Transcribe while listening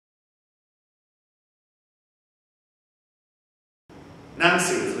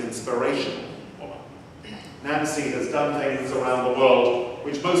Nancy is an inspirational woman. Nancy has done things around the world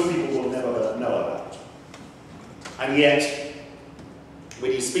which most people will never know about. And yet,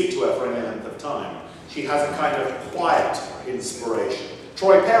 when you speak to her for any length of time, she has a kind of quiet inspiration.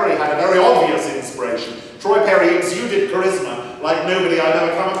 Troy Perry had a very obvious inspiration. Troy Perry exuded charisma like nobody I've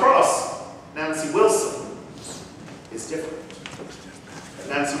ever come across. Nancy Wilson is different. And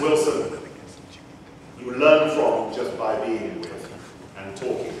Nancy Wilson, you learn from just by being with and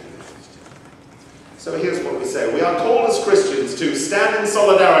talking. So here's what we say. We are called as Christians to stand in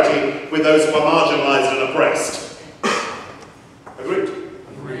solidarity with those who are marginalized and oppressed. Agreed?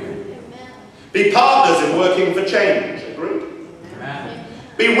 Agreed. Be partners in working for change. Agreed? Amen.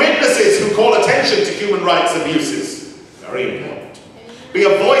 Be witnesses who call attention to human rights abuses. Very important. Be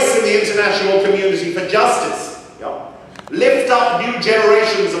a voice in the international community for justice. Yep. Lift up new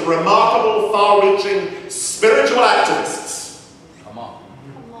generations of remarkable, far-reaching spiritual activists. Come on.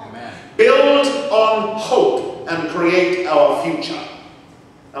 Amen. Build on hope and create our future.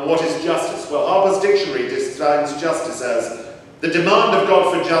 And what is justice? Well, Harper's Dictionary defines justice as the demand of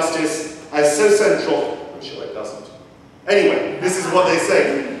God for justice as so central. I'm sure it doesn't. Anyway, this is what they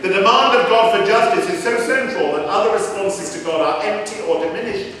say. The demand of God for justice is so central that other responses to God are empty or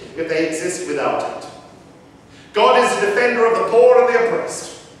diminished if they exist without it. God is the defender of the poor and the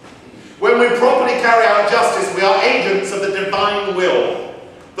oppressed. When we properly carry out justice, we are agents of the divine will.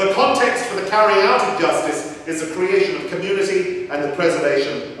 The context for the carrying out of justice is the creation of community and the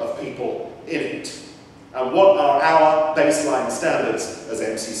preservation of people in it. And what are our baseline standards as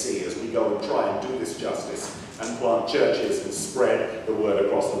MCC as we go and try and do this justice and plant churches and spread the word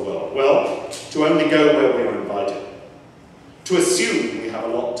across the world? Well, to only go where we are invited. To assume we have a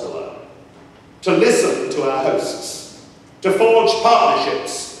lot to learn. To listen to our hosts. To forge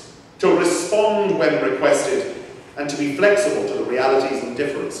partnerships. To respond when requested. And to be flexible to the realities and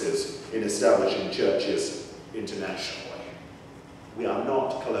differences in establishing churches internationally. We are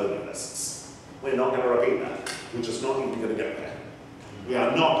not colonialists. We're not going to repeat that. We're just not even going to get there. We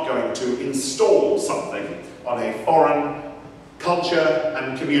are not going to install something on a foreign culture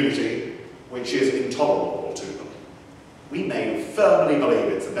and community which is intolerable to them. We may firmly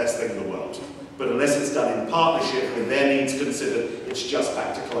believe it's the best thing in the world, but unless it's done in partnership with their needs considered, it's just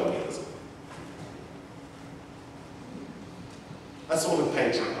back to colonialism. A sort of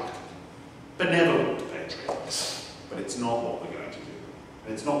patriarch, benevolent patriarch, but it's not what we're going to do.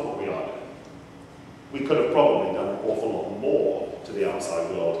 And it's not what we are doing. We could have probably done an awful lot more to the outside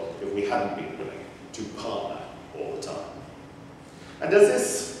world if we hadn't been willing to partner all the time. And does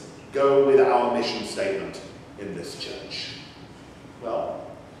this go with our mission statement in this church? Well,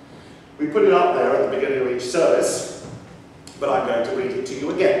 we put it up there at the beginning of each service, but I'm going to read it to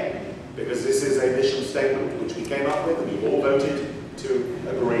you again, because this is a mission statement which we came up with and you all voted to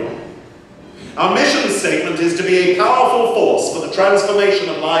agree on. Our mission statement is to be a powerful force for the transformation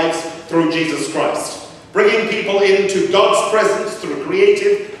of lives through Jesus Christ, bringing people into God's presence through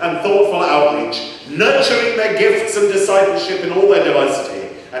creative and thoughtful outreach, nurturing their gifts and discipleship in all their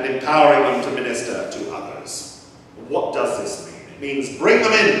diversity, and empowering them to minister to others. What does this mean? It means bring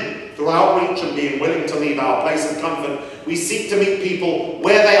them in through outreach and being willing to leave our place of comfort. We seek to meet people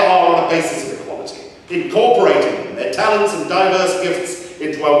where they are on a basis of equality, incorporating their talents and diverse gifts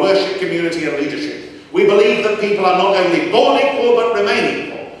into our worship community and leadership. We believe that people are not only born equal but remain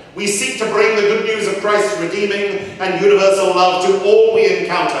equal. We seek to bring the good news of Christ's redeeming and universal love to all we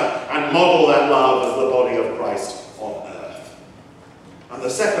encounter and model that love as the body of Christ on earth. And the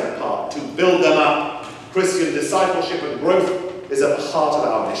second part, to build them up. Christian discipleship and growth is at the heart of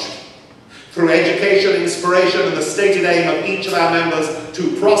our mission. Through education, inspiration, and the stated aim of each of our members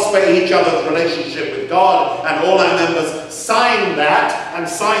to prosper each other's relationship with God, and all our members sign that and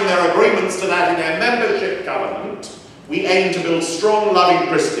sign their agreements to that in their membership covenant, we aim to build strong, loving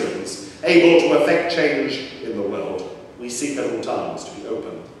Christians, able to effect change in the world. We seek at all times to be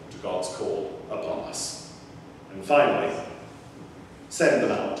open to God's call upon us. And finally, send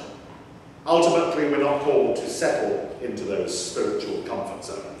them out. Ultimately, we're not called to settle into those spiritual comfort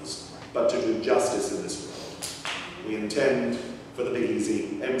zones, but to do justice in this world. We intend for the Big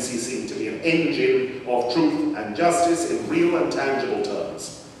Easy MCC to be an engine of truth and justice in real and tangible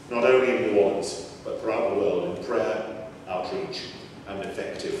terms, not only in New Orleans, but throughout the world in prayer, outreach, and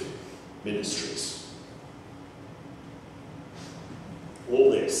effective ministries.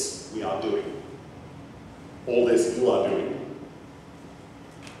 All this we are doing. All this you are doing.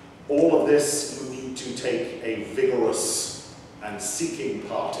 All of this you need to take a vigorous and seeking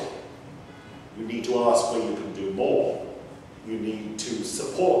part in. You need to ask where you can do more. You need to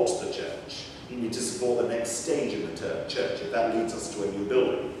support the church. You need to support the next stage in the church if that leads us to a new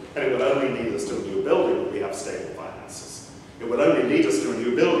building. And it will only lead us to a new building if we have stable finances. It will only lead us to a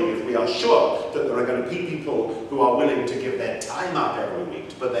new building if we are sure that there are going to be people who are willing to give their time up every week,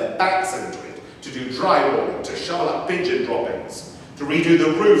 to put their backs into it, to do drywall, to shovel up pigeon droppings, to redo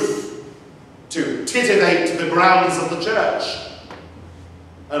the roof, to titivate the grounds of the church.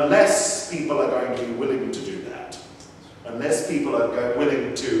 Unless people are going to be willing to do that, unless people are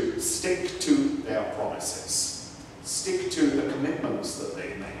willing to stick to their promises, stick to the commitments that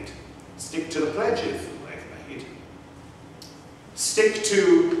they've made, stick to the pledges that they've made, stick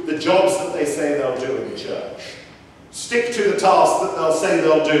to the jobs that they say they'll do in the church, stick to the tasks that they'll say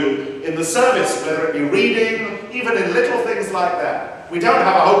they'll do in the service, whether it be reading, even in little things like that. We don't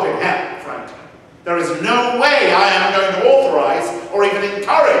have a hope in hell, frankly. There is no way I am going to authorize or even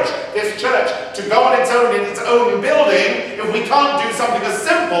encourage this church to go on its own in its own building if we can't do something as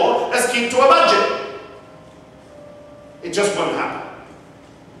simple as keep to a budget. It just won't happen.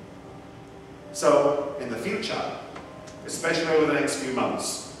 So, in the future, especially over the next few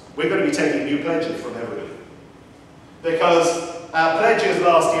months, we're going to be taking new pledges from everybody. Because our pledges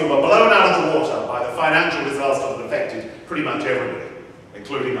last year were blown out of the water by the financial disaster that affected pretty much everybody,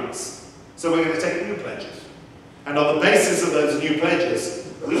 including us. So we're going to take new pledges. And on the basis of those new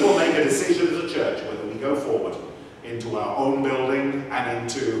pledges, we will make a decision as a church whether we go forward into our own building and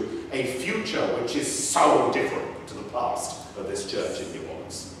into a future which is so different to the past of this church in New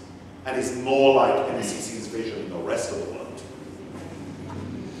Orleans, and is more like MCC's vision in the rest of the world,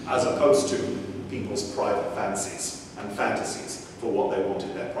 as opposed to people's private fancies and fantasies for what they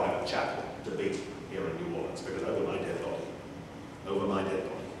wanted their private chapel to be here in New Orleans, because over my dead body.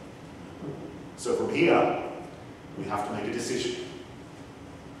 So from here, we have to make a decision.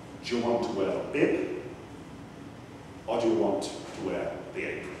 Do you want to wear the bib, or do you want to wear the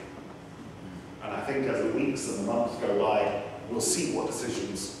apron? And I think as the weeks and the months go by, we'll see what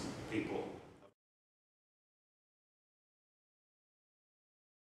decisions